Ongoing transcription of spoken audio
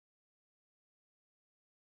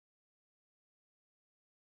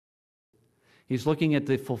He's looking at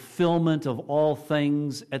the fulfillment of all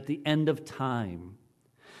things at the end of time.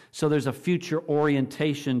 So there's a future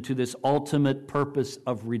orientation to this ultimate purpose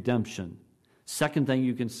of redemption. Second thing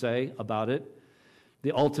you can say about it,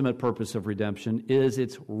 the ultimate purpose of redemption is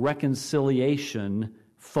it's reconciliation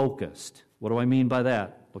focused. What do I mean by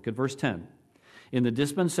that? Look at verse 10. In the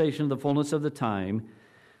dispensation of the fullness of the time,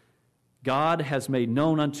 God has made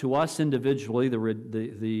known unto us individually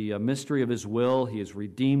the mystery of His will. He has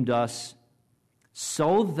redeemed us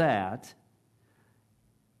so that,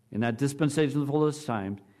 in that dispensation of the fullness of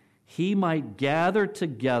time, He might gather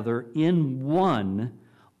together in one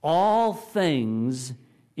all things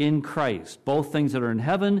in Christ, both things that are in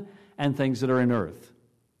heaven and things that are in earth.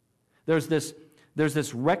 There's this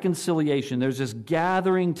reconciliation, there's this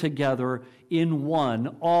gathering together in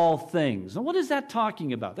one all things. And what is that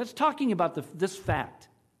talking about? That's talking about this fact.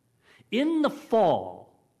 In the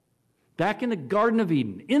fall, back in the Garden of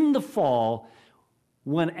Eden, in the fall,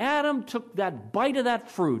 when Adam took that bite of that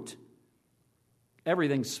fruit,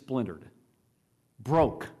 everything splintered,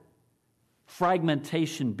 broke.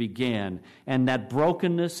 Fragmentation began, and that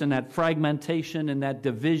brokenness and that fragmentation and that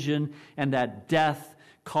division and that death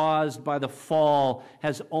caused by the fall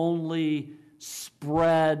has only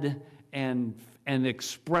spread and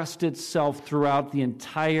expressed itself throughout the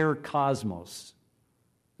entire cosmos,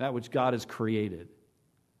 that which God has created.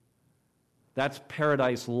 That's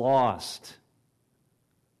paradise lost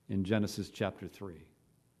in Genesis chapter 3.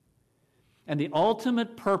 And the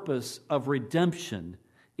ultimate purpose of redemption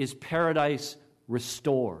is paradise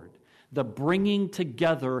restored, the bringing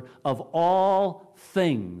together of all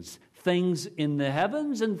things, things in the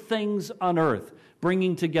heavens and things on earth,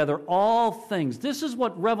 bringing together all things. This is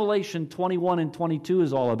what Revelation 21 and 22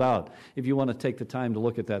 is all about. If you want to take the time to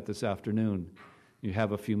look at that this afternoon, you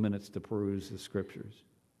have a few minutes to peruse the Scriptures.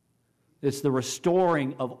 It's the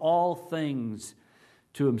restoring of all things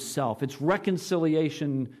to Himself. It's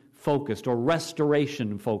reconciliation focused, or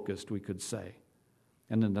restoration focused, we could say.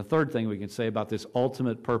 And then the third thing we can say about this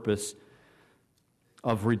ultimate purpose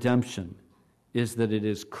of redemption is that it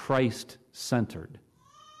is Christ-centered.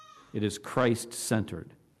 It is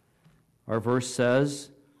Christ-centered. Our verse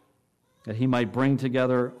says that He might bring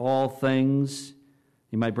together all things,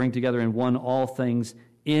 He might bring together in one all things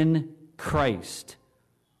in Christ,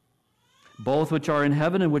 both which are in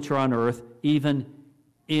heaven and which are on earth, even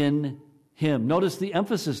in Him. Notice the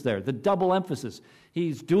emphasis there, the double emphasis.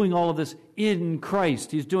 He's doing all of this in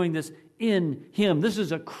Christ. He's doing this in Him. This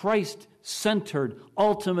is a Christ-centered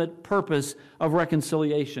ultimate purpose of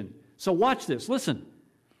reconciliation. So watch this. Listen.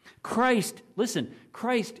 Christ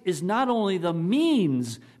is not only the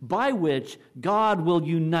means by which God will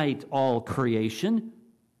unite all creation.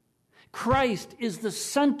 Christ is the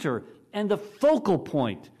center and the focal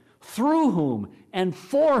point through whom and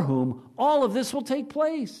for whom all of this will take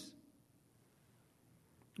place.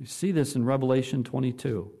 You see this in Revelation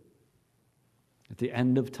 22. At the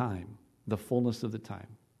end of time, the fullness of the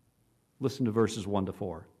time. Listen to verses 1 to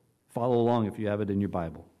 4. Follow along if you have it in your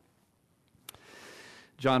Bible.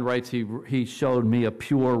 John writes, he showed me a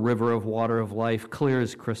pure river of water of life, clear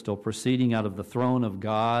as crystal, proceeding out of the throne of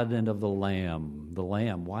God and of the Lamb. The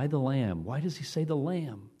Lamb. Why the Lamb? Why does he say the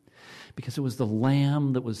Lamb? Because it was the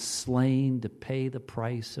Lamb that was slain to pay the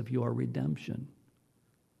price of your redemption.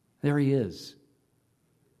 There he is.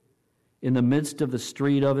 In the midst of the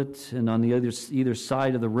street of it, and on the either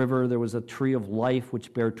side of the river, there was a tree of life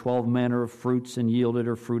which bare 12 manner of fruits and yielded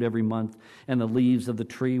her fruit every month. And the leaves of the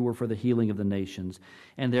tree were for the healing of the nations.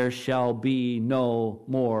 And there shall be no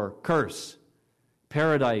more curse.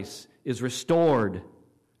 Paradise is restored.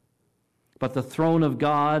 But the throne of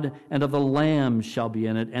God and of the Lamb shall be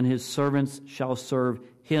in it, and His servants shall serve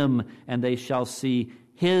Him, and they shall see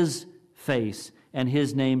His face, and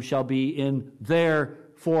His name shall be in their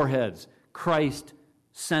foreheads.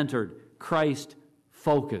 Christ-centered,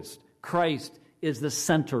 Christ-focused. Christ is the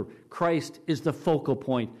center. Christ is the focal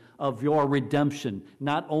point of your redemption.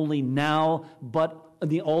 Not only now, but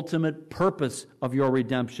the ultimate purpose of your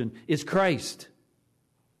redemption is Christ.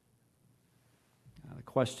 Now, the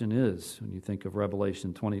question is, when you think of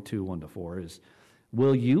Revelation 22, 1 to 4, is,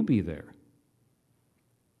 will you be there?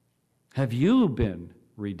 Have you been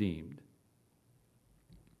redeemed?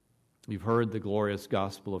 You've heard the glorious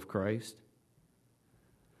gospel of Christ.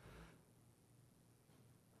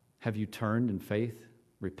 Have you turned in faith,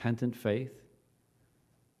 repentant faith,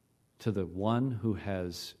 to the one who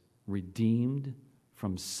has redeemed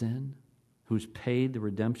from sin, who's paid the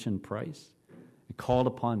redemption price, and called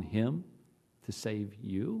upon Him to save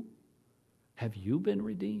you? Have you been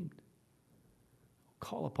redeemed?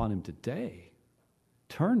 Call upon Him today.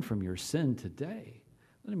 Turn from your sin today.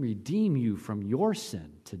 Let him redeem you from your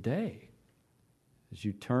sin today as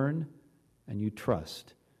you turn and you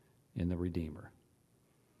trust in the Redeemer.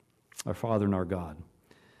 Our Father and our God,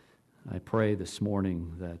 I pray this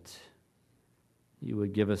morning that you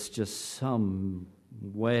would give us just some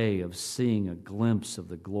way of seeing a glimpse of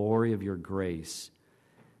the glory of your grace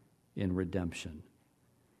in redemption.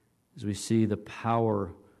 As we see the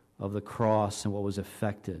power of the cross and what was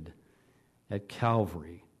effected at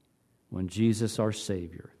Calvary when Jesus, our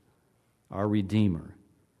Savior, our Redeemer,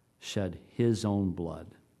 shed his own blood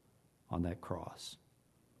on that cross.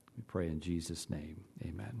 We pray in Jesus' name,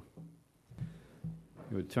 amen.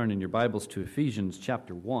 You would turn in your Bibles to Ephesians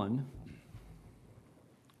chapter 1.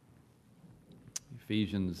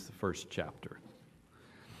 Ephesians, the first chapter.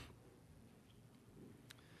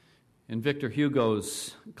 In Victor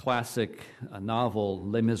Hugo's classic novel,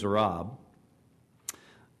 Les Miserables,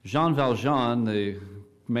 Jean Valjean, the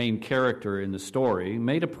main character in the story,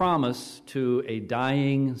 made a promise to a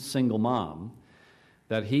dying single mom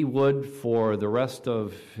that he would, for the rest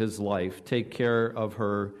of his life, take care of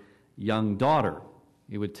her young daughter.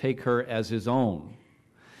 He would take her as his own.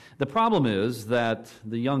 The problem is that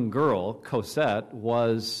the young girl, Cosette,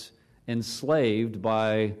 was enslaved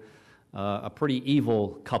by a pretty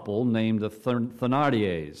evil couple named the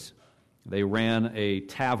Thénardiers. They ran a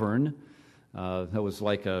tavern that was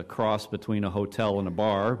like a cross between a hotel and a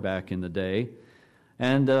bar back in the day.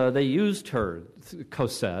 And they used her,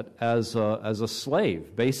 Cosette, as a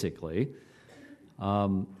slave, basically.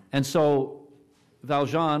 And so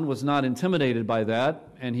Valjean was not intimidated by that,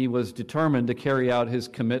 and he was determined to carry out his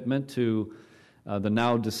commitment to the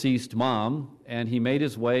now deceased mom, and he made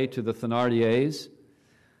his way to the Thénardiers,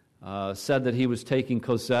 said that he was taking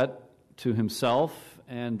Cosette to himself,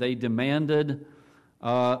 and they demanded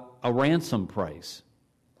a ransom price.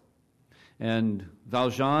 And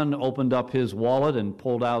Valjean opened up his wallet and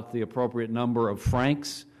pulled out the appropriate number of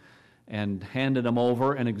francs and handed him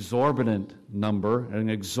over an exorbitant number, an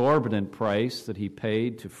exorbitant price that he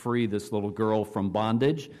paid to free this little girl from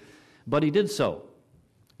bondage. But he did so,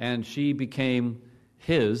 and she became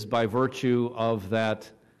his by virtue of that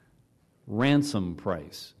ransom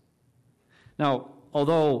price. Now,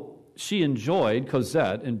 although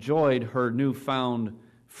Cosette enjoyed her newfound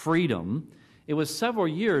freedom, it was several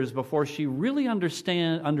years before she really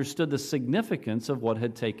understood the significance of what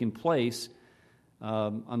had taken place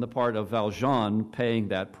on the part of Valjean paying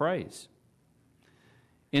that price.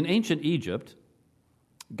 In ancient Egypt,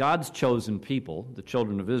 God's chosen people, the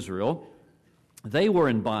children of Israel, they were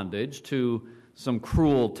in bondage to some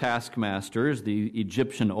cruel taskmasters, the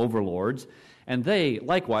Egyptian overlords, and they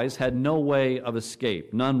likewise had no way of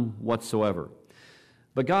escape, none whatsoever.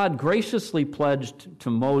 But God graciously pledged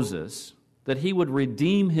to Moses that he would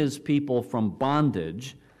redeem his people from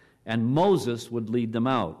bondage, and Moses would lead them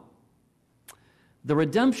out. The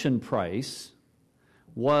redemption price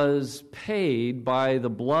was paid by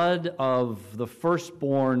the blood of the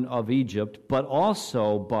firstborn of Egypt, but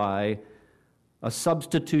also by a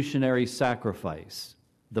substitutionary sacrifice,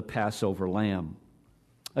 the Passover lamb.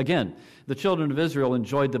 Again, the children of Israel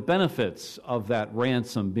enjoyed the benefits of that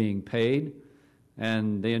ransom being paid,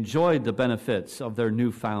 and they enjoyed the benefits of their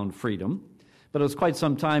newfound freedom. But it was quite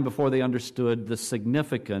some time before they understood the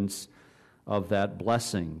significance of that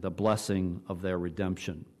blessing, the blessing of their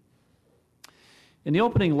redemption. In the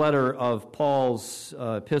opening letter of Paul's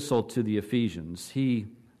epistle to the Ephesians, he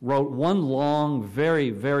wrote one long,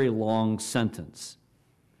 very, very long sentence.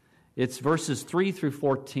 It's verses 3 through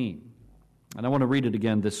 14. And I want to read it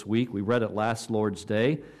again this week. We read it last Lord's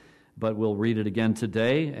Day, but we'll read it again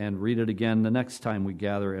today and read it again the next time we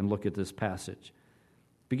gather and look at this passage.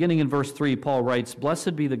 Beginning in verse 3, Paul writes,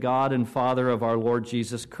 "Blessed be the God and Father of our Lord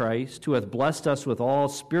Jesus Christ, who hath blessed us with all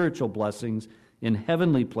spiritual blessings in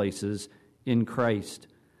heavenly places in Christ,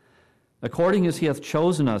 according as he hath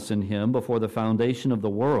chosen us in him before the foundation of the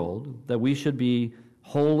world, that we should be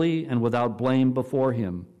holy and without blame before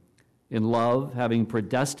him. In love, having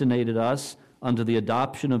predestinated us unto the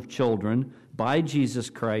adoption of children by Jesus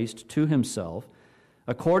Christ to himself,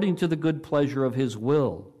 according to the good pleasure of his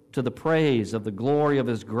will, to the praise of the glory of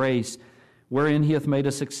his grace, wherein he hath made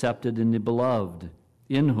us accepted in the beloved,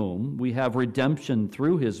 in whom we have redemption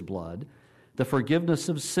through his blood, the forgiveness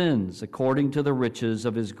of sins according to the riches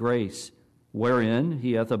of his grace, wherein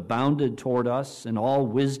he hath abounded toward us in all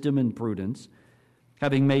wisdom and prudence,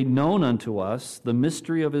 having made known unto us the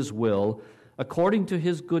mystery of his will, according to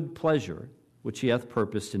his good pleasure, which he hath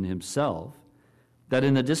purposed in himself, that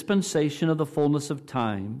in the dispensation of the fullness of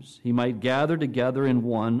times he might gather together in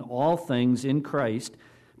one all things in Christ,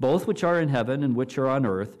 both which are in heaven and which are on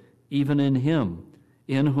earth, even in him,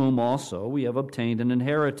 in whom also we have obtained an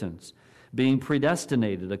inheritance, being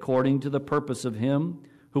predestinated according to the purpose of him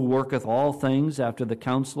who worketh all things after the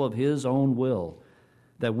counsel of his own will,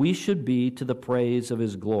 that we should be to the praise of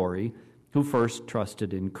his glory, who first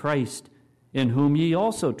trusted in Christ, in whom ye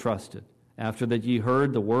also trusted, after that ye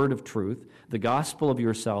heard the word of truth, the gospel of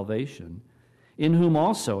your salvation, in whom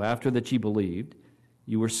also, after that ye believed,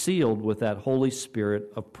 you were sealed with that Holy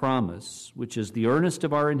Spirit of promise, which is the earnest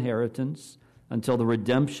of our inheritance, until the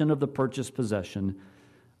redemption of the purchased possession,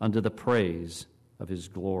 unto the praise of his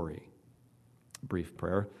glory. Brief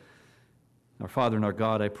prayer. Our Father and our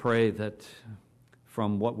God, I pray that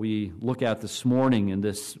from what we look at this morning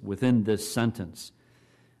within this sentence,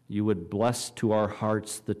 you would bless to our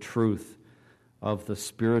hearts the truth of the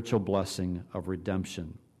spiritual blessing of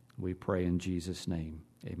redemption. We pray in Jesus' name.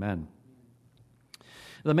 Amen.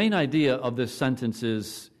 The main idea of this sentence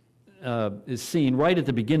is seen right at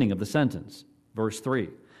the beginning of the sentence, verse 3.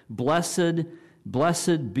 Blessed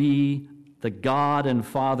be the God and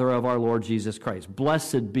Father of our Lord Jesus Christ.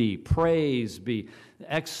 Blessed be, praise be,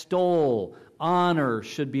 extol, honor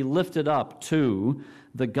should be lifted up to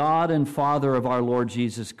the God and Father of our Lord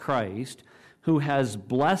Jesus Christ, who has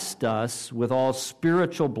blessed us with all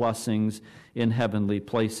spiritual blessings in heavenly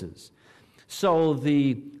places. So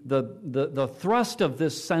the thrust of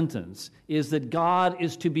this sentence is that God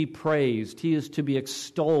is to be praised, he is to be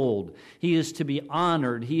extolled, he is to be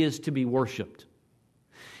honored, he is to be worshiped.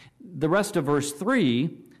 The rest of verse 3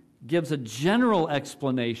 gives a general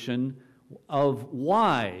explanation of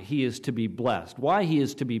why he is to be blessed, why he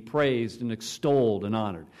is to be praised and extolled and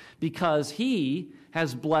honored. Because he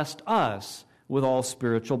has blessed us with all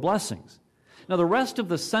spiritual blessings. Now, the rest of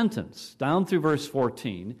the sentence, down through verse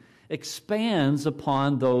 14, expands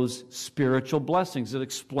upon those spiritual blessings. It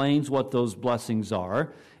explains what those blessings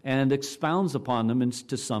are and expounds upon them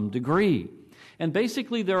to some degree. And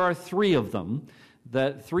basically, there are three of them,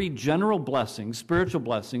 that three general blessings, spiritual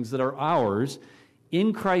blessings, that are ours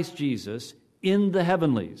in Christ Jesus in the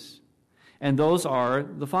heavenlies. And those are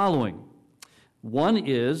the following. One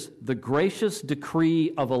is the gracious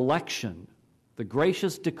decree of election. The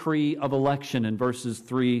gracious decree of election in verses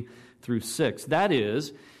 3 through 6. That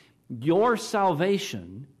is, your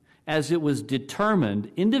salvation as it was determined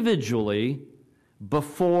individually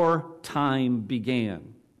before time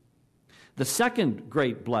began. The second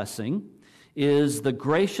great blessing is the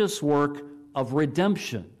gracious work of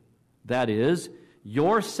redemption. That is,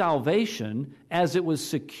 your salvation as it was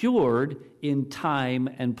secured in time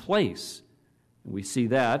and place. We see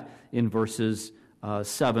that in verses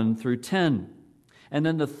 7 through 10. And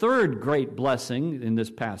then the third great blessing in this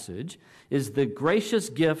passage is the gracious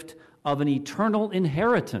gift of an eternal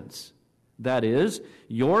inheritance. That is,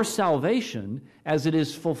 your salvation as it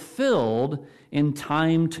is fulfilled in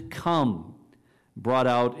time to come, brought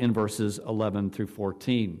out in verses 11 through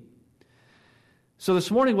 14. So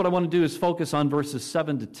this morning what I want to do is focus on verses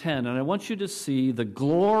 7 to 10, and I want you to see the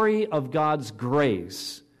glory of God's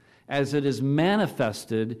grace as it is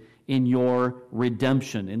manifested in your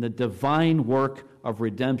redemption, in the divine work of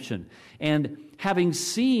redemption. And having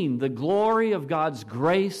seen the glory of God's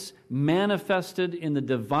grace manifested in the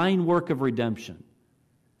divine work of redemption,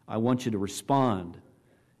 I want you to respond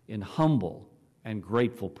in humble and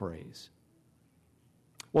grateful praise.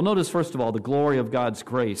 Well, notice first of all the glory of God's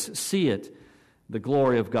grace. See it, the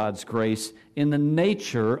glory of God's grace, in the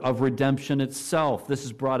nature of redemption itself. This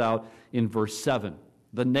is brought out in verse 7,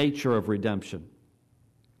 the nature of redemption.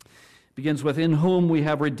 Begins with, in whom we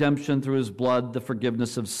have redemption through his blood, the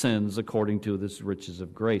forgiveness of sins according to this riches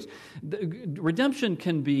of grace. Redemption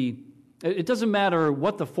can be, it doesn't matter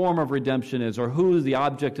what the form of redemption is or who the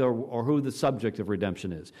object or who the subject of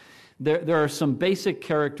redemption is. There are some basic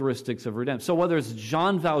characteristics of redemption. So whether it's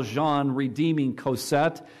Jean Valjean redeeming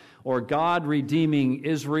Cosette, or God redeeming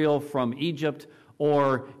Israel from Egypt,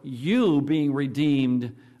 or you being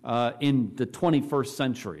redeemed in the 21st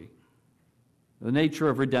century, the nature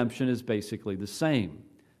of redemption is basically the same.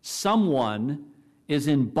 Someone is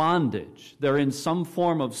in bondage. They're in some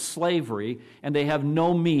form of slavery, and they have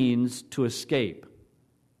no means to escape.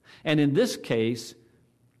 And in this case,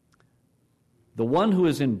 the one who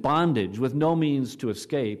is in bondage with no means to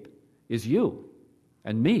escape is you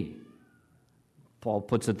and me. Paul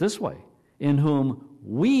puts it this way, in whom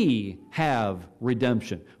we have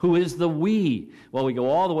redemption. Who is the we? Well, we go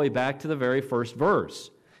all the way back to the very first verse.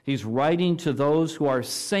 He's writing to those who are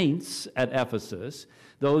saints at Ephesus,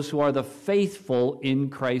 those who are the faithful in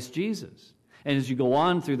Christ Jesus. And as you go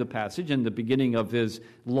on through the passage, in the beginning of his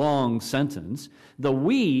long sentence, the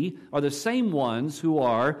we are the same ones who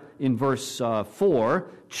are, in verse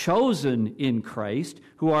 4, chosen in Christ,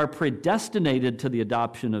 who are predestinated to the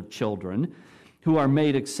adoption of children, who are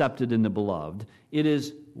made accepted in the beloved. It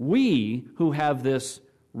is we who have this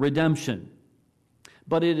redemption.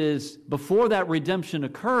 But it is before that redemption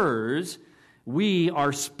occurs, we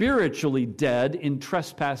are spiritually dead in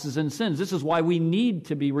trespasses and sins. This is why we need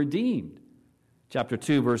to be redeemed. Chapter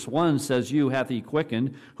 2, verse 1 says, "You hath he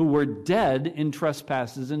quickened, who were dead in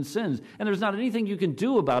trespasses and sins." And there's not anything you can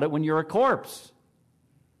do about it when you're a corpse.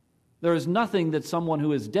 There is nothing that someone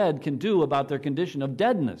who is dead can do about their condition of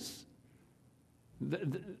deadness.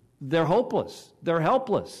 They're hopeless. They're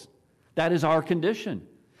helpless. That is our condition.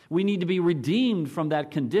 We need to be redeemed from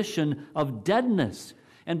that condition of deadness.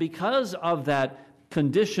 And because of that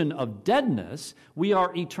condition of deadness, we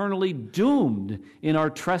are eternally doomed in our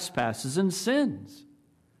trespasses and sins.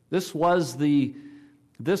 This was the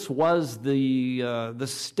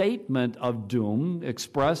statement of doom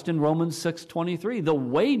expressed in Romans 6:23. The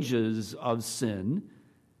wages of sin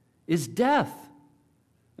is death.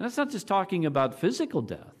 And that's not just talking about physical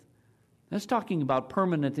death. That's talking about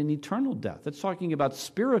permanent and eternal death. That's talking about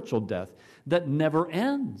spiritual death that never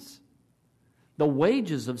ends. The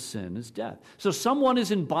wages of sin is death. So someone is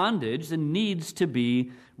in bondage and needs to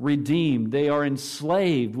be redeemed. They are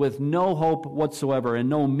enslaved with no hope whatsoever and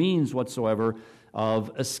no means whatsoever of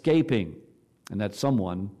escaping. And that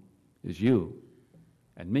someone is you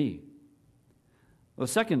and me. The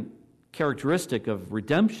second characteristic of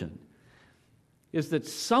redemption is that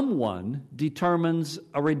someone determines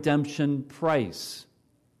a redemption price.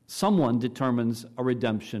 Someone determines a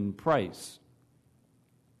redemption price.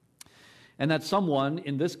 And that someone,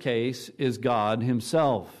 in this case, is God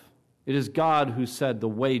himself. It is God who said the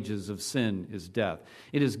wages of sin is death.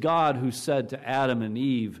 It is God who said to Adam and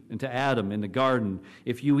Eve and to Adam in the garden,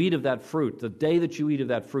 if you eat of that fruit, the day that you eat of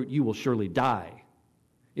that fruit, you will surely die.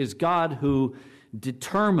 It is God who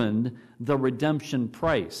determined the redemption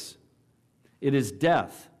price. It is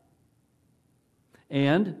death.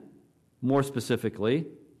 And, more specifically,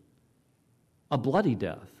 a bloody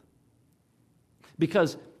death.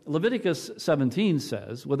 Because Leviticus 17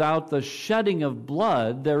 says, without the shedding of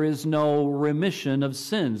blood, there is no remission of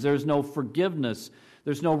sins. There's no forgiveness.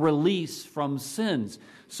 There's no release from sins.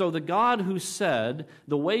 So the God who said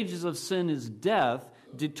the wages of sin is death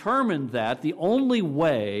determined that the only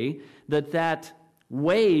way that that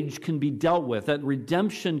wage can be dealt with, that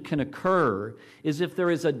redemption can occur, is if there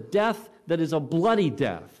is a death that is a bloody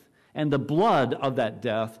death, and the blood of that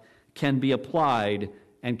death can be applied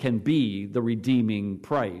and can be the redeeming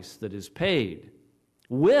price that is paid.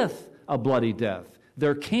 With a bloody death,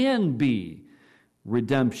 there can be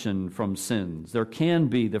redemption from sins. There can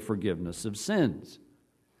be the forgiveness of sins.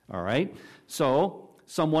 All right? So,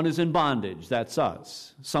 someone is in bondage. That's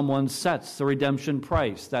us. Someone sets the redemption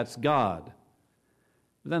price. That's God.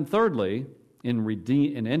 Then thirdly,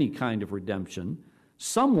 in any kind of redemption,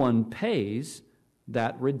 someone pays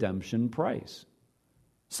that redemption price.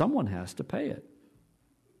 Someone has to pay it.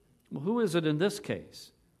 Well, who is it in this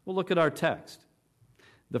case? Well, look at our text.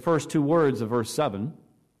 The first two words of verse 7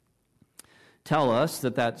 tell us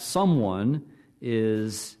that someone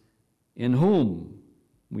is in whom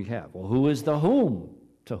we have. Well, who is the whom?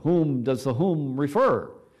 To whom does the whom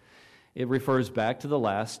refer? It refers back to the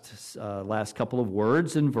last couple of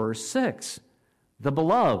words in verse 6. The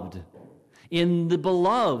beloved. In the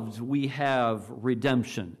beloved we have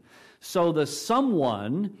redemption. So the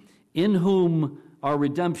someone in whom our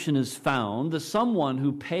redemption is found, the someone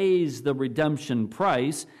who pays the redemption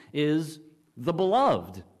price, is the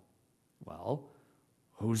beloved. Well,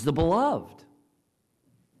 who's the beloved?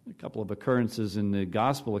 A couple of occurrences in the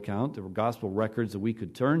gospel account, there were gospel records that we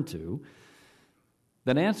could turn to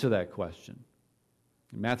that answer that question.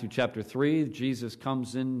 In Matthew chapter 3, Jesus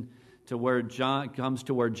comes to where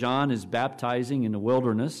John is baptizing in the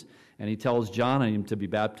wilderness, and he tells John, I am to be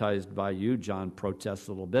baptized by you. John protests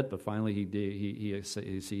a little bit, but finally he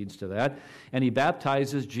accedes to that. And he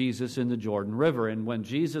baptizes Jesus in the Jordan River. And when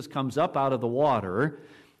Jesus comes up out of the water,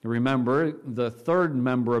 remember, the third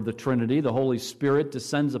member of the Trinity, the Holy Spirit,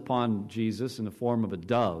 descends upon Jesus in the form of a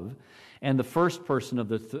dove. And the first person of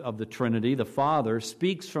the Trinity, the Father,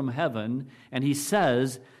 speaks from heaven, and he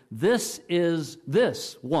says, this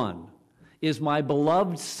one is my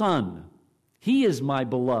beloved Son. He is my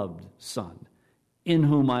beloved Son, in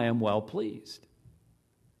whom I am well pleased.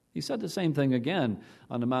 He said the same thing again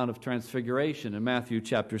on the Mount of Transfiguration in Matthew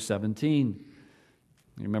chapter 17.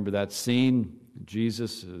 You remember that scene?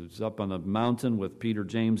 Jesus is up on the mountain with Peter,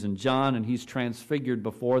 James, and John, and he's transfigured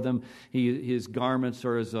before them. His garments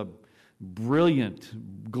are as a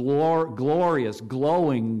brilliant, glorious,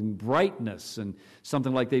 glowing brightness, and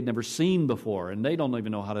something like they'd never seen before, and they don't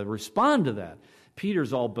even know how to respond to that.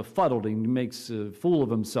 Peter's all befuddled and makes a fool of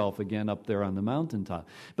himself again up there on the mountaintop.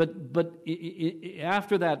 But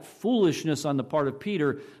after that foolishness on the part of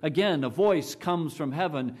Peter, again, a voice comes from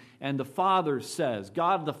heaven, and the Father says,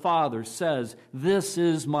 God the Father says, "This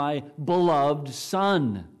is my beloved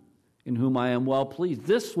Son, in whom I am well pleased."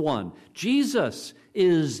 This one, Jesus,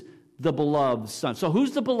 is the beloved Son. So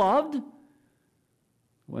who's the beloved?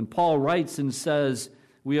 When Paul writes and says,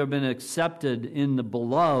 we have been accepted in the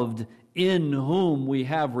beloved, in whom we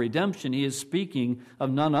have redemption, he is speaking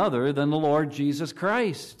of none other than the Lord Jesus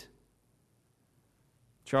Christ.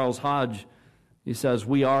 Charles Hodge, he says,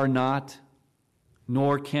 we are not,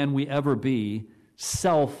 nor can we ever be,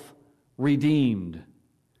 self-redeemed.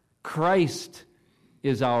 Christ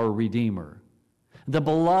is our Redeemer. The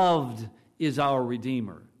beloved is our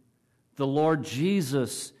Redeemer. The Lord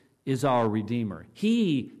Jesus is our Redeemer.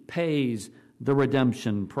 He pays the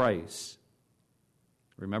redemption price.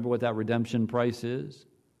 Remember what that redemption price is?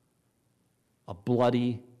 A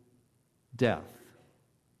bloody death.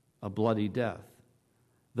 A bloody death.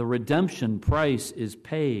 The redemption price is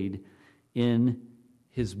paid in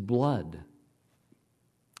His blood.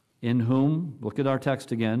 In whom, look at our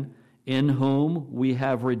text again, in whom we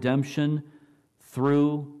have redemption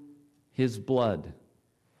through His blood.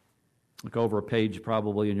 Look over a page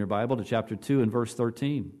probably in your Bible to chapter 2 and verse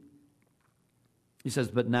 13. He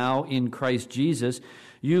says, "But now in Christ Jesus,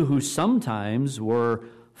 you who sometimes were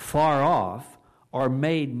far off are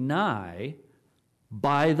made nigh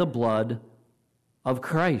by the blood of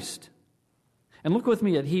Christ." And look with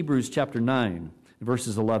me at Hebrews chapter 9,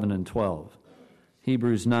 verses 11 and 12.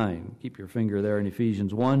 Hebrews 9. Keep your finger there in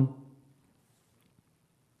Ephesians 1.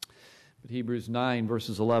 But Hebrews 9,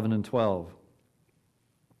 verses 11 and 12.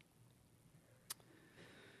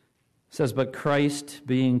 It says, "But Christ,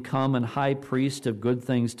 being come and high priest of good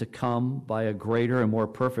things to come, by a greater and more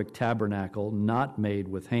perfect tabernacle, not made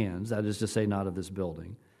with hands," that is to say, not of this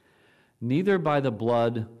building, "neither by the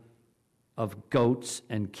blood of goats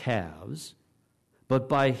and calves, but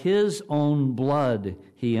by His own blood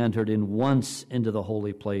He entered in once into the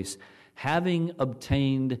holy place, having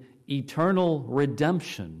obtained eternal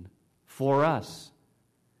redemption for us."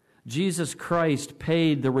 Jesus Christ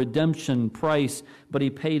paid the redemption price, but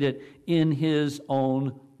He paid it in His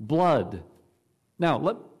own blood. Now,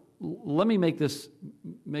 let me make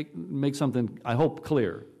something, I hope,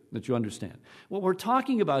 clear that you understand. What we're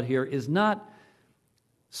talking about here is not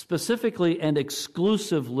specifically and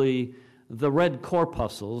exclusively the red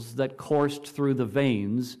corpuscles that coursed through the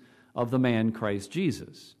veins of the man Christ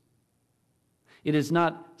Jesus. It is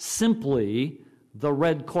not simply the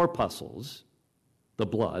red corpuscles, the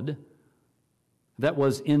blood, that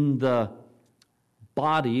was in the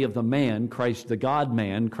body of the man, Christ, the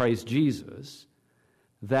God-man, Christ Jesus,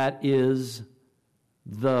 that is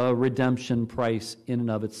the redemption price in and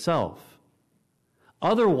of itself.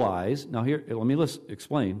 Otherwise, now here, let me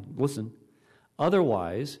explain. Listen.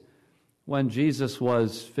 Otherwise, when Jesus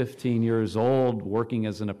was 15 years old, working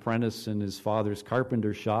as an apprentice in his father's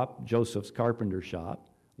carpenter shop, Joseph's carpenter shop,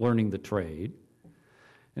 learning the trade,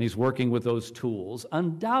 and he's working with those tools,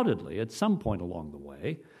 undoubtedly, at some point along the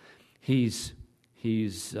way, he's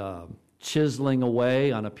chiseling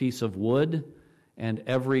away on a piece of wood, and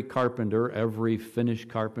every carpenter, every finished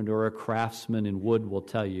carpenter or a craftsman in wood will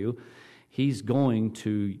tell you he's going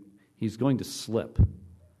to slip,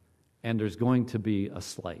 and there's going to be a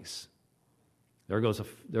slice. There goes a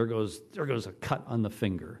cut on the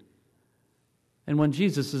finger. And when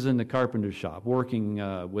Jesus is in the carpenter shop working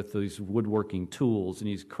with these woodworking tools, and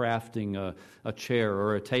he's crafting a chair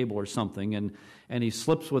or a table or something, and he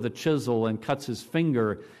slips with a chisel and cuts his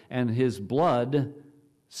finger, and his blood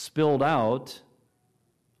spilled out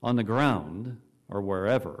on the ground or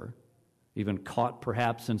wherever, even caught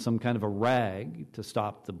perhaps in some kind of a rag to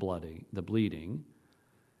stop the bleeding,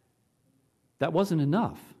 that wasn't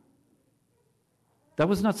enough. That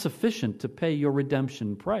was not sufficient to pay your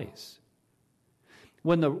redemption price.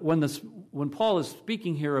 When Paul is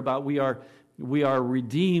speaking here about we are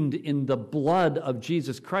redeemed in the blood of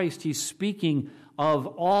Jesus Christ, he's speaking of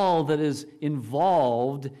all that is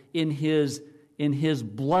involved in his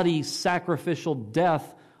bloody sacrificial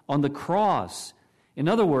death on the cross. In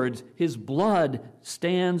other words, his blood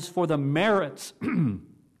stands for the merits,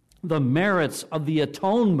 the merits of the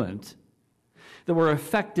atonement that were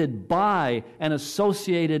affected by and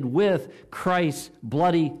associated with Christ's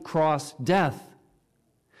bloody cross death.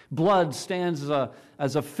 Blood stands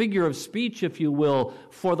as a figure of speech, if you will,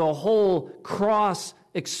 for the whole cross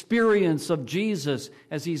experience of Jesus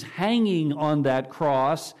as he's hanging on that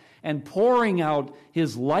cross and pouring out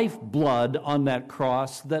his lifeblood on that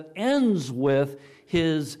cross that ends with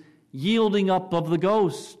his yielding up of the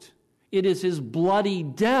ghost. It is his bloody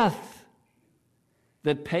death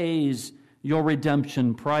that pays your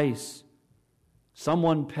redemption price.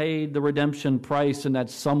 Someone paid the redemption price, and that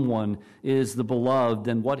someone is the beloved,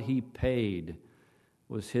 and what he paid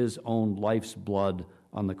was his own life's blood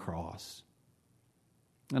on the cross.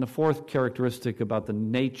 And a fourth characteristic about the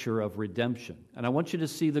nature of redemption. And I want you to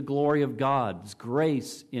see the glory of God's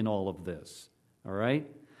grace in all of this. All right?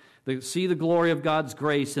 See the glory of God's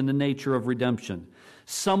grace in the nature of redemption.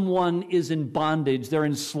 Someone is in bondage. They're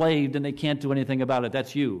enslaved and they can't do anything about it.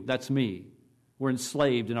 That's you. That's me. We're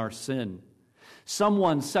enslaved in our sin.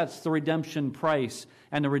 Someone sets the redemption price,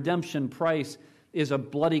 and the redemption price is a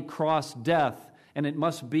bloody cross death, and it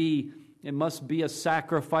must be a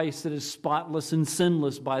sacrifice that is spotless and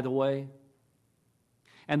sinless, by the way.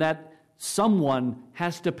 And that someone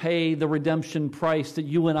has to pay the redemption price that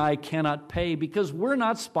you and I cannot pay because we're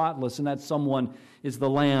not spotless, and that someone is the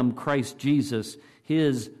Lamb, Christ Jesus.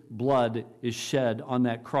 His blood is shed on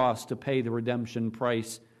that cross to pay the redemption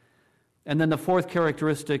price. And then the fourth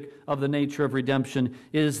characteristic of the nature of redemption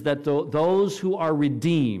is that those who are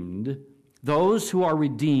redeemed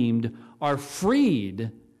are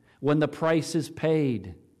freed when the price is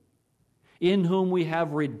paid. In whom we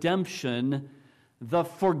have redemption, the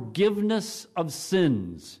forgiveness of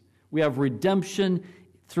sins. We have redemption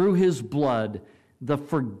through his blood, the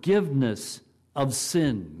forgiveness of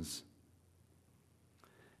sins.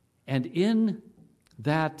 And in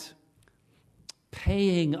that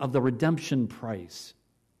paying of the redemption price,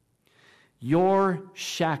 your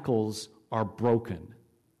shackles are broken.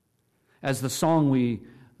 As the song we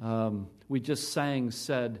just sang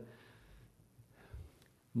said,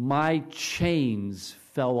 my chains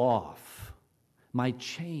fell off. My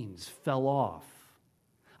chains fell off.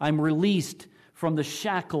 I'm released from the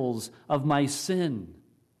shackles of my sin.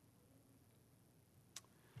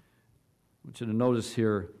 I want you to notice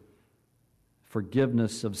here,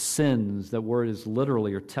 forgiveness of sins. That word is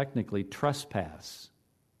literally or technically trespass.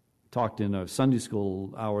 Talked in a Sunday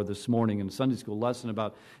school hour this morning in a Sunday school lesson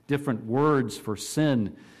about different words for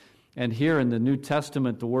sin. And here in the New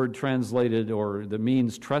Testament, the word translated or that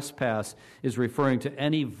means trespass is referring to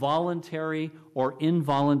any voluntary or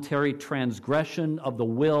involuntary transgression of the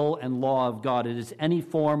will and law of God. It is any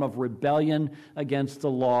form of rebellion against the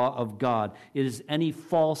law of God. It is any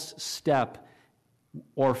false step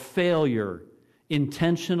or failure,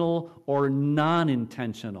 intentional or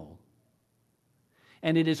non-intentional.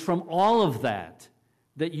 And it is from all of that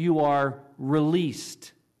that you are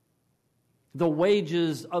released. The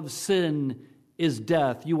wages of sin is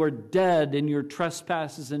death. You are dead in your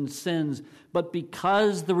trespasses and sins. But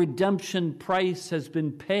because the redemption price has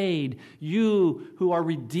been paid, you who are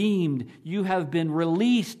redeemed, you have been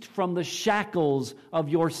released from the shackles of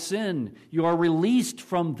your sin. You are released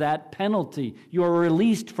from that penalty. You are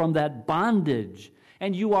released from that bondage.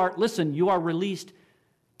 And you are released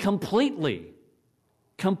completely.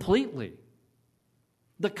 Completely.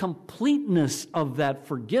 The completeness of that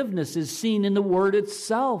forgiveness is seen in the word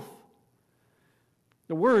itself.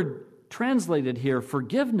 The word translated here,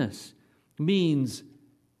 forgiveness, means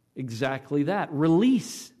exactly that,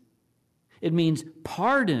 release. It means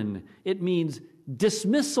pardon. It means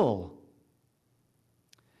dismissal.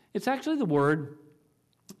 It's actually the word,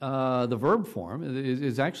 the verb form,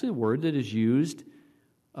 is actually a word that is used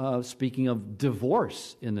speaking of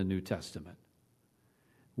divorce in the New Testament.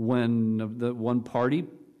 When the one party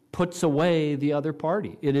puts away the other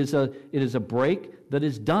party. It is a break that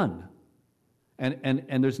is done.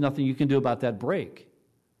 And there's nothing you can do about that break.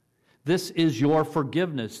 This is your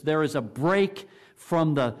forgiveness. There is a break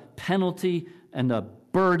from the penalty and the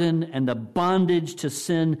burden and the bondage to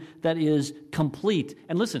sin that is complete.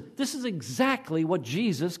 And listen, this is exactly what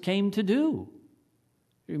Jesus came to do.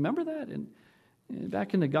 You remember that?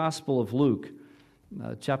 Back in the Gospel of Luke,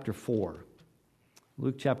 chapter 4.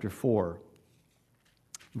 Luke chapter 4,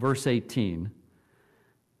 verse 18.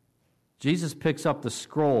 Jesus picks up the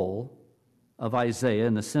scroll of Isaiah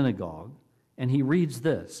in the synagogue, and he reads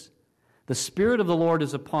this. The Spirit of the Lord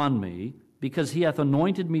is upon me, because he hath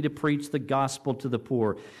anointed me to preach the gospel to the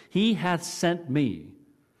poor. He hath sent me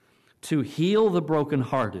to heal the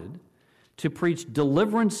brokenhearted, to preach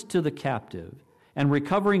deliverance to the captive, and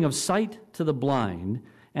recovering of sight to the blind,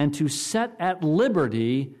 and to set at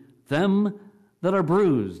liberty them that are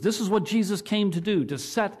bruised. This is what Jesus came to do, to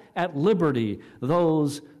set at liberty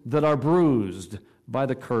those that are bruised by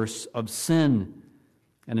the curse of sin.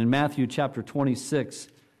 And in Matthew chapter 26,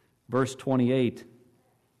 verse 28,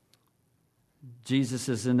 Jesus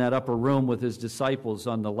is in that upper room with his disciples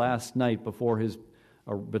on the last night before his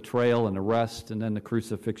betrayal and arrest and then the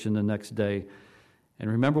crucifixion the next day. And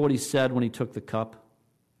remember what he said when he took the cup?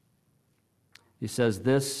 He says,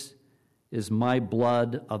 "This is my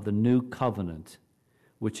blood of the new covenant,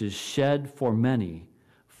 which is shed for many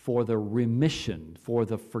for the remission, for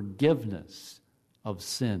the forgiveness of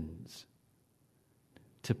sins,"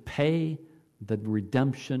 to pay the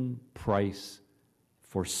redemption price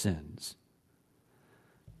for sins.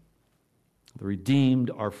 The redeemed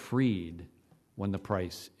are freed when the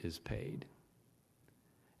price is paid.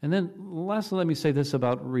 And then lastly, let me say this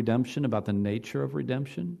about redemption, about the nature of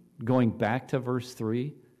redemption. Going back to verse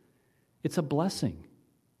 3, it's a blessing.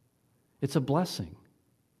 It's a blessing.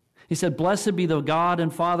 He said, "Blessed be the God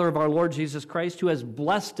and Father of our Lord Jesus Christ, who has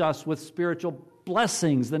blessed us with spiritual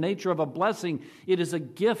blessings." The nature of a blessing, it is a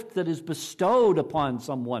gift that is bestowed upon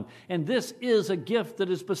someone. And this is a gift that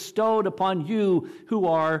is bestowed upon you who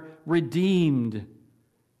are redeemed.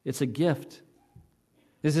 It's a gift.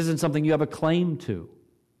 This isn't something you have a claim to.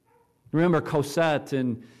 Remember Cosette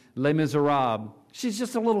in Les Miserables. She's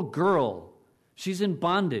just a little girl. She's in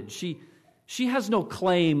bondage. She has no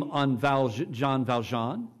claim on Jean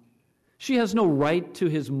Valjean. She has no right to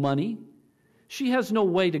his money. She has no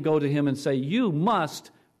way to go to him and say, you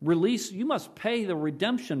must pay the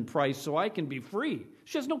redemption price so I can be free.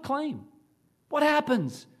 She has no claim. What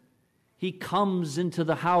happens? He comes into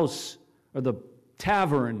the house or the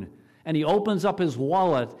tavern and he opens up his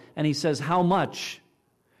wallet and he says, "How much?"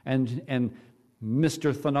 And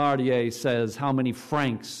Mr. Thénardier says how many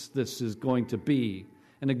francs this is going to be,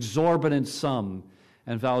 an exorbitant sum.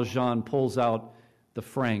 And Valjean pulls out the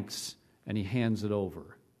francs and he hands it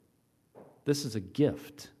over. This is a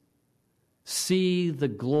gift. See the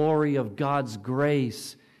glory of God's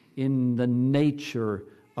grace in the nature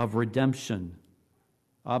of redemption.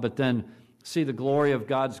 But then see the glory of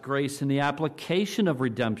God's grace in the application of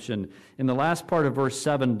redemption in the last part of verse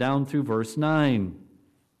 7 down through verse 9.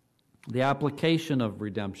 The application of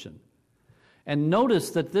redemption. And notice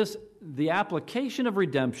that the application of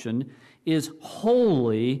redemption is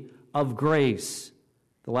wholly of grace.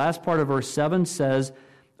 The last part of verse 7 says,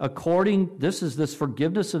 this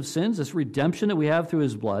forgiveness of sins, this redemption that we have through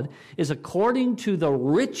his blood, is according to the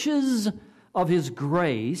riches of his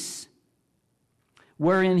grace,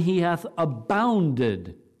 wherein he hath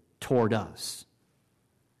abounded toward us.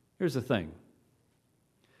 Here's the thing.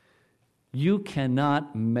 You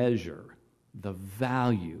cannot measure the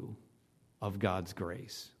value of God's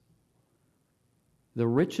grace. The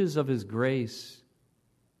riches of his grace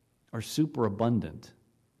are superabundant.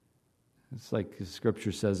 It's like the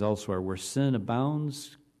Scripture says elsewhere, where sin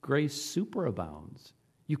abounds, grace superabounds.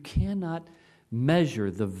 You cannot measure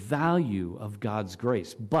the value of God's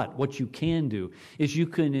grace. But what you can do is you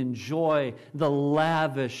can enjoy the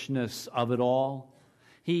lavishness of it all.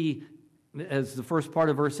 He, as the first part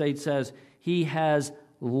of verse 8 says, he has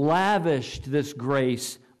lavished this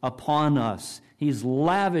grace upon us. He's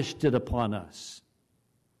lavished it upon us.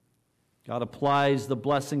 God applies the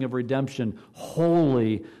blessing of redemption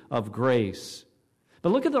wholly of grace.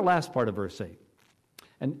 But look at the last part of verse 8.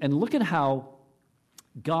 And look at how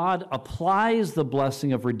God applies the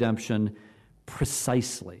blessing of redemption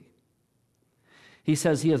precisely. He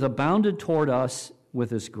says he has abounded toward us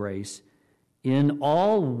with his grace in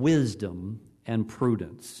all wisdom and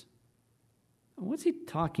prudence. What's he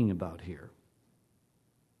talking about here?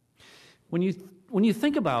 When you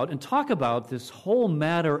think about and talk about this whole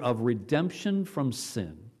matter of redemption from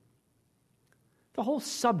sin, the whole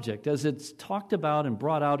subject, as it's talked about and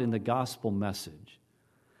brought out in the gospel message,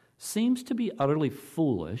 seems to be utterly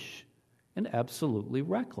foolish and absolutely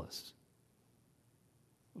reckless.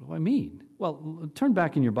 What do I mean? Well, turn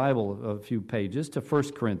back in your Bible a few pages to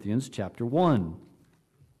 1 Corinthians chapter 1.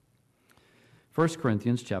 1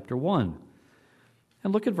 Corinthians chapter 1.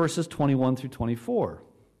 And look at verses 21 through 24.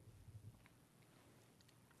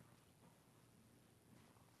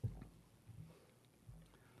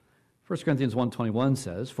 First Corinthians 1:21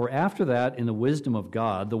 says, "For after that, in the wisdom of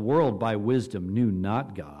God, the world by wisdom knew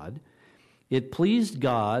not God. It pleased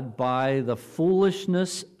God by the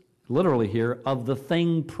foolishness," literally here, "of the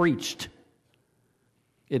thing preached."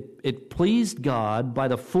 It pleased God by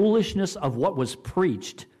the foolishness of what was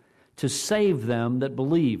preached to save them that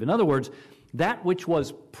believe. In other words, that which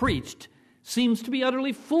was preached seems to be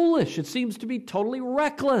utterly foolish. It seems to be totally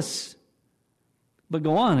reckless. But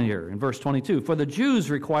go on here in verse 22. "For the Jews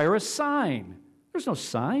require a sign." There's no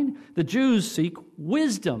sign. The Jews seek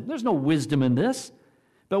wisdom. There's no wisdom in this.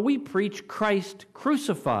 but we preach Christ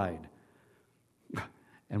crucified.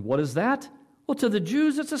 And what is that? Well, to the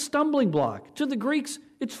Jews, it's a stumbling block. To the Greeks,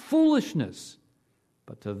 it's foolishness.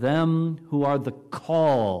 But to them who are the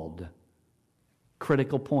called,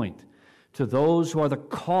 critical point, to those who are the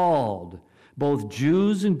called, both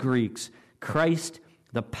Jews and Greeks, Christ,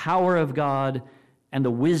 the power of God and the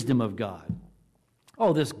wisdom of God.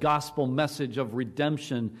 Oh, this gospel message of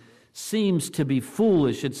redemption seems to be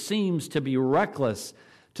foolish. It seems to be reckless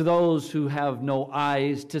to those who have no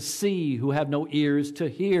eyes to see, who have no ears to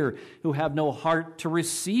hear, who have no heart to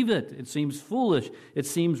receive it. It seems foolish. It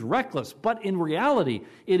seems reckless. But in reality,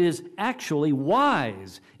 it is actually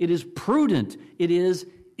wise. It is prudent. It is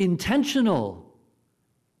intentional.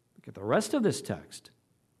 Look at the rest of this text.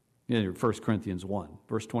 In 1 Corinthians 1,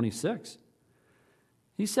 verse 26.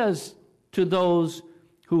 He says, to those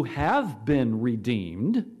who have been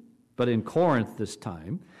redeemed, but in Corinth this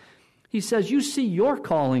time, he says, you see your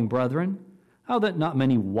calling, brethren, how that not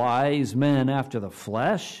many wise men after the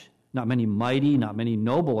flesh, not many mighty, not many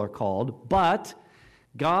noble are called, but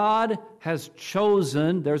God has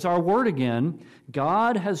chosen, there's our word again,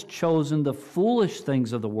 God has chosen the foolish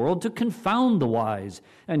things of the world to confound the wise,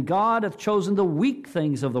 and God hath chosen the weak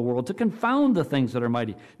things of the world to confound the things that are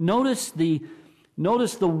mighty. Notice the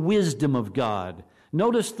wisdom of God.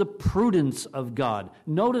 Notice the prudence of God.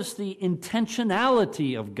 Notice the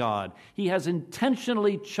intentionality of God. He has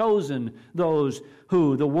intentionally chosen those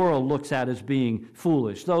who the world looks at as being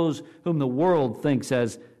foolish, those whom the world thinks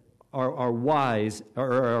as are wise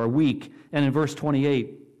or are weak. And in verse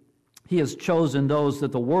 28, he has chosen those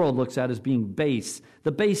that the world looks at as being base,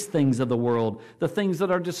 the base things of the world, the things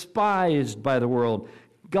that are despised by the world.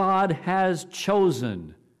 God has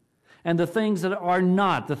chosen. And the things that are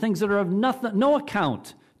not, the things that are of no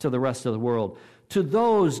account to the rest of the world. To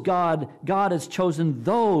those, God has chosen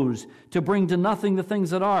those to bring to nothing the things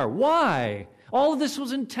that are. Why? All of this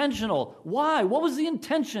was intentional. Why? What was the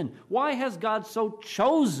intention? Why has God so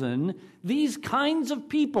chosen these kinds of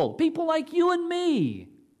people? People like you and me.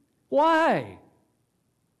 Why?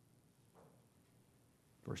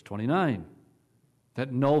 Verse 29,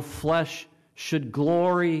 that no flesh should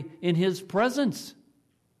glory in his presence.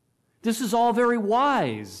 This is all very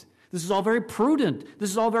wise. This is all very prudent. This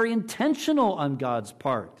is all very intentional on God's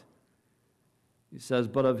part. He says,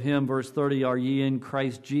 but of him, verse 30, are ye in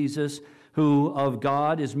Christ Jesus, who of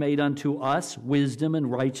God is made unto us wisdom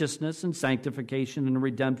and righteousness and sanctification and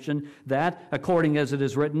redemption, that, according as it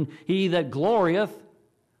is written, he that glorieth,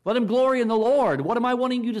 let him glory in the Lord. What am I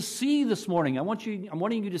wanting you to see this morning? I'm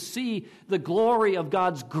wanting you to see the glory of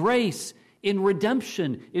God's grace in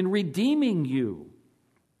redemption, in redeeming you.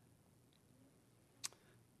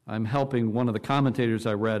 I'm helping one of the commentators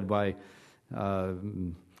I read by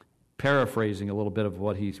paraphrasing a little bit of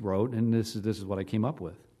what he wrote, and this is what I came up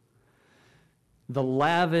with. The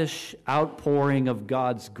lavish outpouring of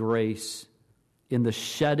God's grace in the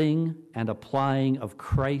shedding and applying of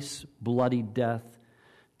Christ's bloody death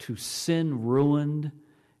to sin-ruined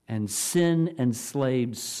and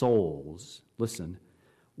sin-enslaved souls, listen,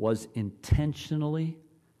 was intentionally,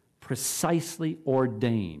 precisely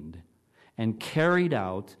ordained and carried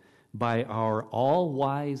out by our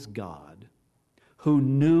all-wise God, who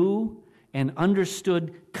knew and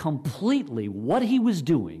understood completely what he was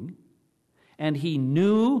doing, and he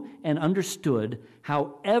knew and understood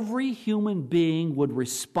how every human being would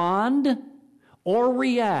respond or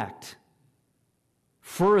react.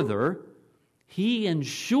 Further, he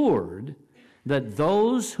ensured that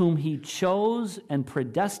those whom he chose and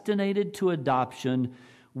predestinated to adoption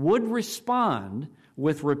would respond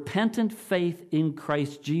with repentant faith in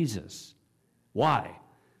Christ Jesus. Why?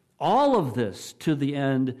 All of this to the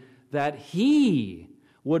end that he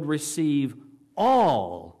would receive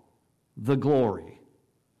all the glory.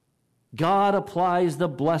 God applies the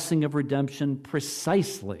blessing of redemption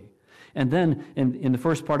precisely. And then in the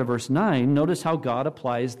first part of verse 9, notice how God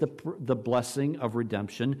applies the blessing of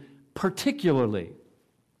redemption particularly.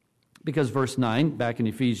 Because verse 9, back in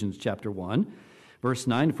Ephesians chapter 1, verse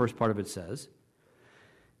 9, the first part of it says,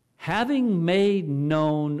 having made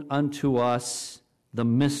known unto us the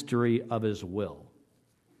mystery of his will.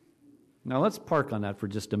 Now let's park on that for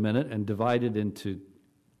just a minute and divide it into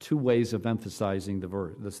two ways of emphasizing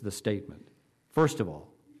the statement. First of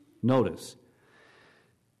all, notice,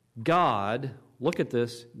 God, look at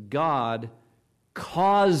this, God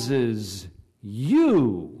causes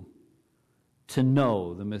you to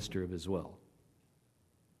know the mystery of his will.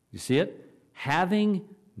 You see it? Having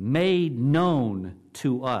made known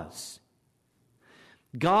to us.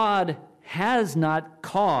 God has not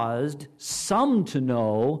caused some to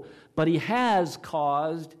know, but he has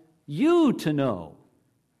caused you to know.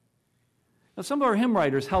 Now, some of our hymn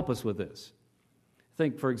writers help us with this.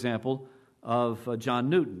 Think, for example, of John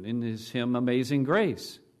Newton in his hymn, Amazing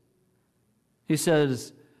Grace. He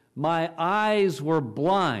says, "My eyes were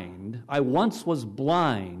blind, I once was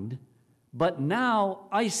blind, but now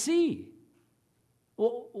I see."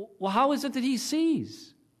 Well, how is it that he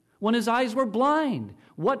sees when his eyes were blind?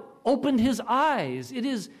 What opened his eyes? It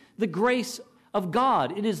is the grace of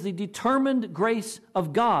God. It is the determined grace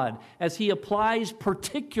of God as he applies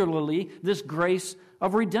particularly this grace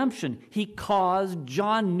of redemption. He caused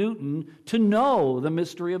John Newton to know the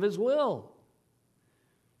mystery of his will.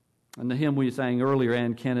 And the hymn we sang earlier,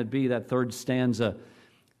 "And Can It Be?" that third stanza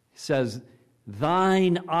says,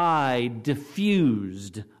 "Thine eye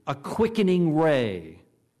diffused a quickening ray.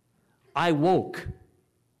 I woke."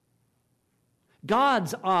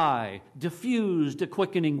 God's eye diffused a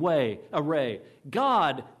quickening ray.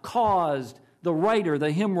 God caused the writer,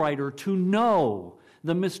 the hymn writer, to know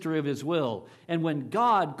the mystery of his will. And when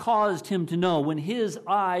God caused him to know, when his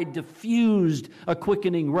eye diffused a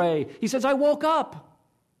quickening ray, he says, "I woke up.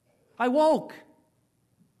 I woke."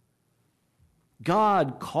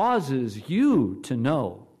 God causes you to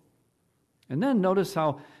know. And then notice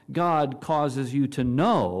how God causes you to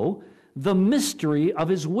know the mystery of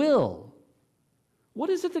his will. What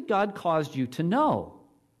is it that God caused you to know?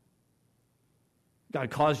 God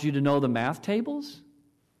caused you to know the math tables?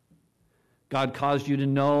 God caused you to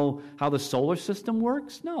know how the solar system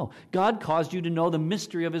works? No. God caused you to know the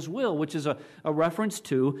mystery of his will, which is a reference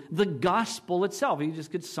to the gospel itself. You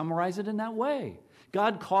just could summarize it in that way.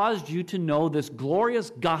 God caused you to know this glorious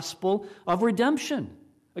gospel of redemption.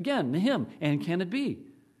 Again, the hymn, "And Can It Be?"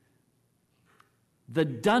 The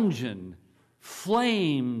dungeon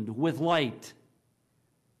flamed with light.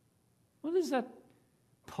 What is that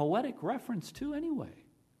poetic reference to anyway?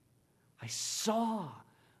 I saw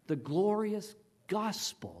the glorious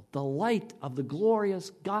gospel. The light of the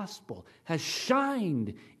glorious gospel has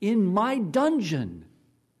shined in my dungeon.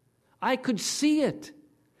 I could see it.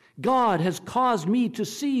 God has caused me to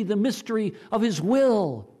see the mystery of his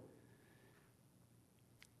will.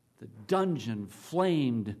 The dungeon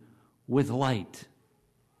flamed with light.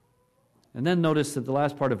 And then notice that the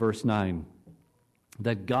last part of verse 9,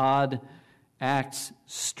 that God acts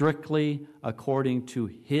strictly according to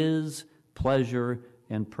his pleasure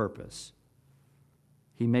and purpose.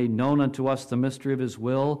 He made known unto us the mystery of his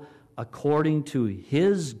will according to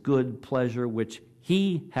his good pleasure, which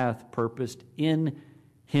he hath purposed in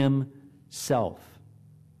himself.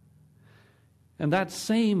 And that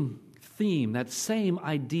same theme, that same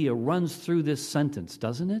idea runs through this sentence,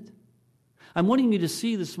 doesn't it? I'm wanting you to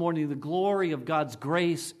see this morning the glory of God's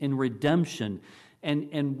grace in redemption.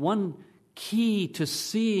 And one key to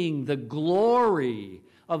seeing the glory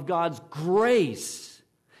of God's grace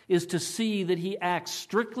is to see that he acts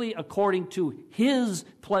strictly according to his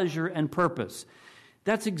pleasure and purpose.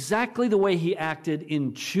 That's exactly the way he acted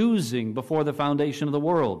in choosing before the foundation of the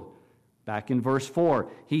world. Back in verse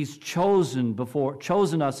 4, he's chosen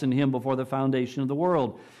us in him before the foundation of the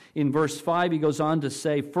world. In verse 5, he goes on to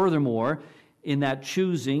say, furthermore, in that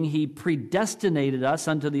choosing, he predestinated us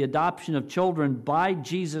unto the adoption of children by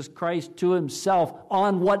Jesus Christ to himself.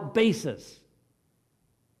 On what basis?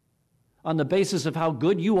 On the basis of how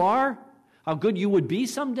good you are? How good you would be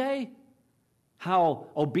someday? How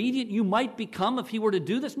obedient you might become if he were to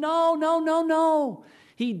do this? No.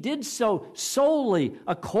 He did so solely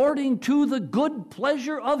according to the good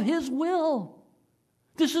pleasure of his will.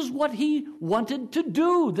 This is what he wanted to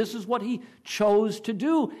do. This is what he chose to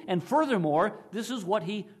do. And furthermore, this is what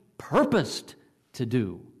he purposed to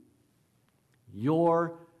do.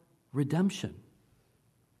 Your redemption.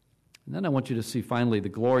 And then I want you to see finally the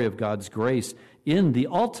glory of God's grace in the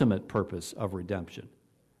ultimate purpose of redemption.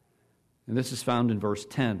 And this is found in verse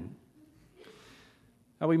 10.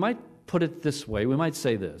 Now we might put it this way, we might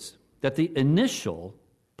say this, that the initial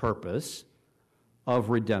purpose of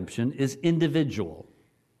redemption is individual.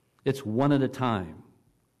 It's one at a time.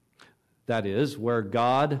 That is, where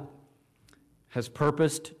God has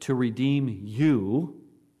purposed to redeem you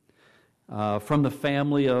from the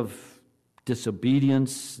family of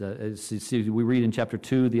disobedience. As you see, we read in chapter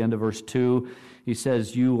 2, the end of verse 2, he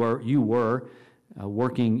says, you were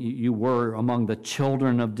among the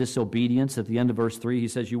children of disobedience. At the end of verse 3, he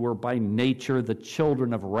says, you were by nature the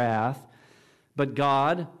children of wrath. But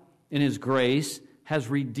God, in his grace, has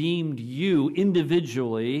redeemed you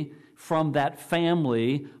individually from that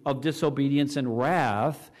family of disobedience and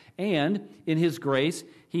wrath. And in his grace,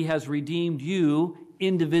 he has redeemed you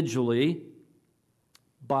individually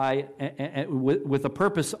with the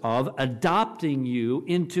purpose of adopting you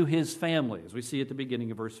into his family, as we see at the beginning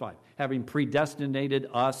of verse 5. Having predestinated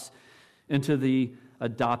us into the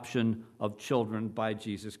adoption of children by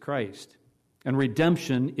Jesus Christ. And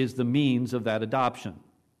redemption is the means of that adoption.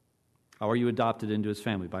 How are you adopted into his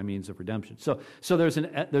family? By means of redemption. So there's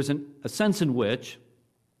a sense in which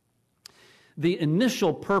the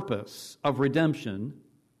initial purpose of redemption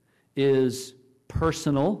is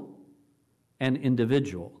personal and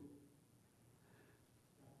individual.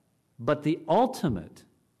 But the ultimate,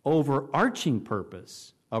 overarching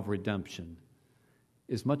purpose of redemption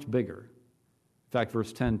is much bigger. In fact,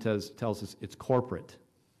 verse 10 tells us it's corporate.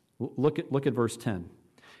 Look at verse 10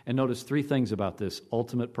 and notice three things about this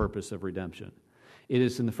ultimate purpose of redemption. It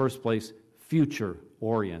is, in the first place,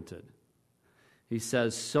 future-oriented. He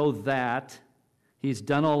says, so that, he's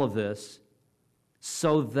done all of this,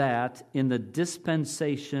 so that in the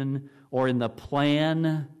dispensation or in the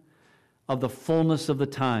plan of the fullness of the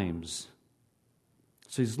times.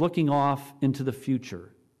 So he's looking off into the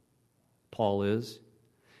future, Paul is.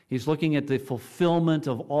 He's looking at the fulfillment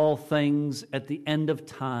of all things at the end of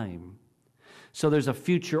time. So there's a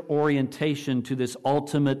future orientation to this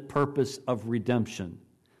ultimate purpose of redemption.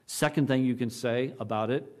 Second thing you can say about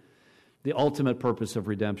it, the ultimate purpose of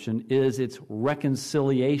redemption is it's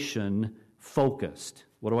reconciliation focused.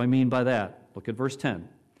 What do I mean by that? Look at verse 10.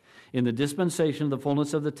 In the dispensation of the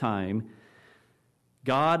fullness of the time,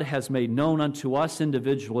 God has made known unto us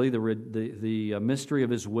individually the mystery of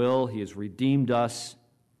his will. He has redeemed us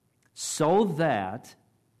so that,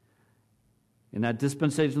 in that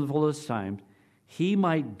dispensation of the fullness of time, he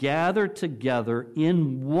might gather together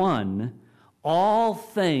in one all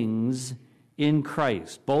things in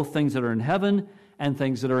Christ, both things that are in heaven and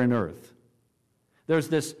things that are in earth. There's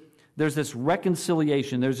this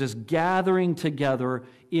reconciliation, there's this gathering together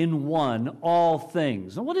in one all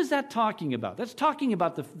things. And what is that talking about? That's talking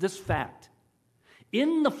about this fact.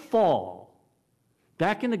 In the fall,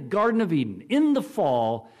 back in the Garden of Eden, in the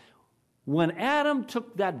fall, when Adam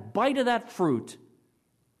took that bite of that fruit,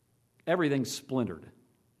 everything splintered,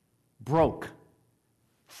 broke.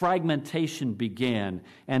 Fragmentation began,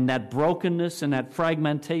 and that brokenness and that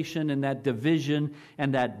fragmentation and that division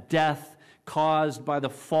and that death caused by the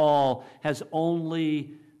fall has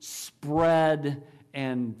only spread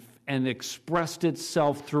and expressed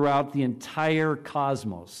itself throughout the entire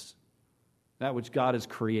cosmos, that which God has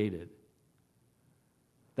created.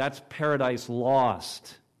 That's paradise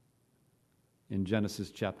lost in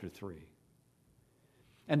Genesis chapter 3.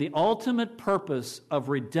 And the ultimate purpose of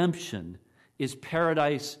redemption is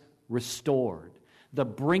paradise restored, the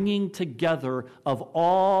bringing together of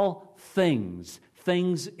all things,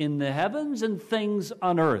 things in the heavens and things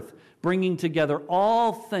on earth, bringing together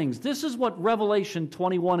all things. This is what Revelation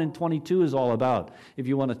 21 and 22 is all about. If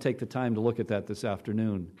you want to take the time to look at that this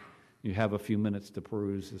afternoon, you have a few minutes to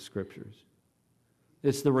peruse the scriptures.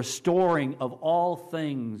 It's the restoring of all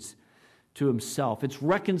things to himself. It's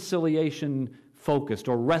reconciliation focused,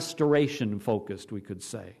 or restoration focused, we could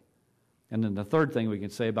say. And then the third thing we can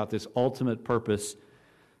say about this ultimate purpose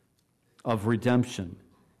of redemption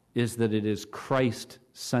is that it is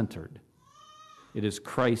Christ-centered. It is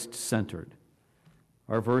Christ-centered.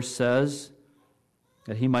 Our verse says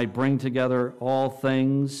that he might bring together all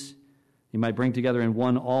things, he might bring together in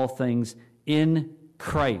one all things in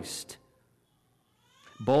Christ,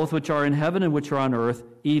 both which are in heaven and which are on earth,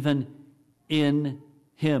 even in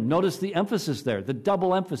him. Notice the emphasis there, the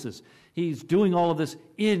double emphasis. He's doing all of this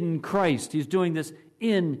in Christ. He's doing this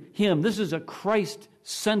in him. This is a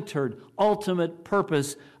Christ-centered ultimate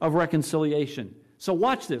purpose of reconciliation. So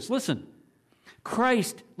watch this. Listen.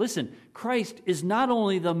 Christ is not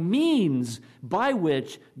only the means by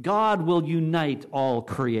which God will unite all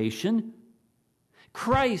creation.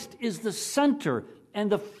 Christ is the center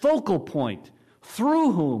and the focal point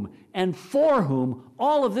through whom and for whom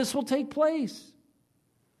all of this will take place.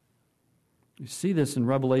 You see this in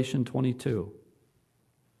Revelation 22.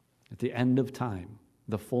 At the end of time,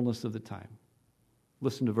 the fullness of the time.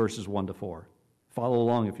 Listen to verses 1 to 4. Follow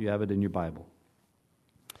along if you have it in your Bible.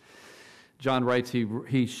 John writes,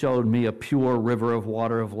 he showed me a pure river of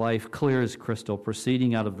water of life, clear as crystal,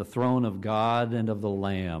 proceeding out of the throne of God and of the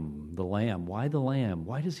Lamb. The Lamb. Why the Lamb?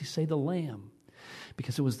 Why does he say the Lamb?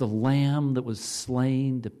 Because it was the Lamb that was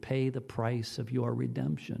slain to pay the price of your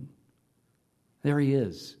redemption. There he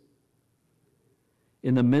is.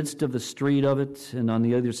 In the midst of the street of it, and on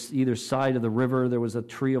the either side of the river, there was a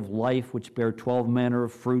tree of life which bare 12 manner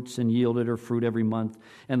of fruits and yielded her fruit every month.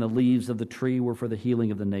 And the leaves of the tree were for the healing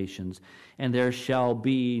of the nations. And there shall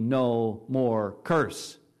be no more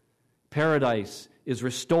curse. Paradise is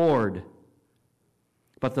restored.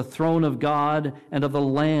 But the throne of God and of the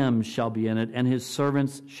Lamb shall be in it, and his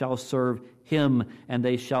servants shall serve him, and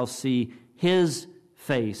they shall see his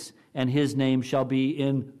face, and his name shall be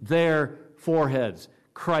in their foreheads.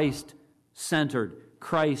 Christ-centered,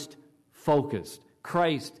 Christ-focused.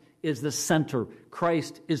 Christ is the center.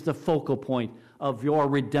 Christ is the focal point of your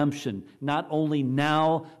redemption, not only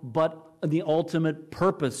now, but the ultimate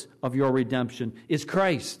purpose of your redemption is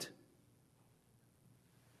Christ.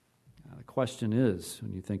 Now, the question is,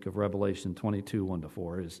 when you think of Revelation 22,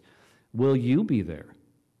 1-4, is, will you be there?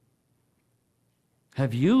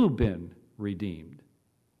 Have you been redeemed?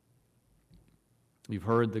 You've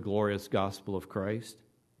heard the glorious gospel of Christ.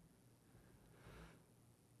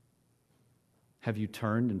 Have you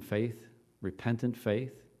turned in faith, repentant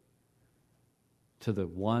faith, to the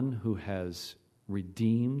one who has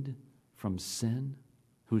redeemed from sin,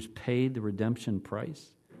 who's paid the redemption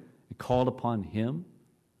price, and called upon him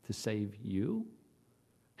to save you?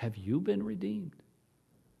 Have you been redeemed?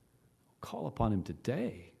 Call upon him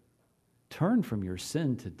today. Turn from your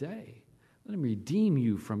sin today. Let him redeem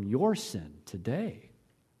you from your sin today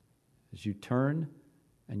as you turn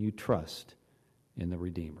and you trust in the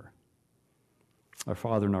Redeemer. Our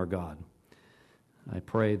Father and our God, I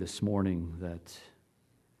pray this morning that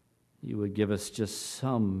you would give us just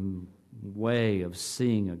some way of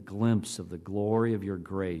seeing a glimpse of the glory of your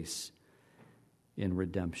grace in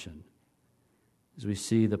redemption. As we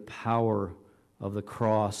see the power of the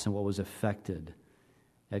cross and what was effected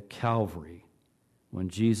at Calvary when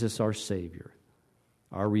Jesus, our Savior,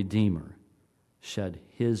 our Redeemer, shed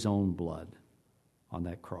his own blood on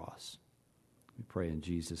that cross. We pray in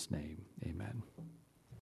Jesus' name, amen.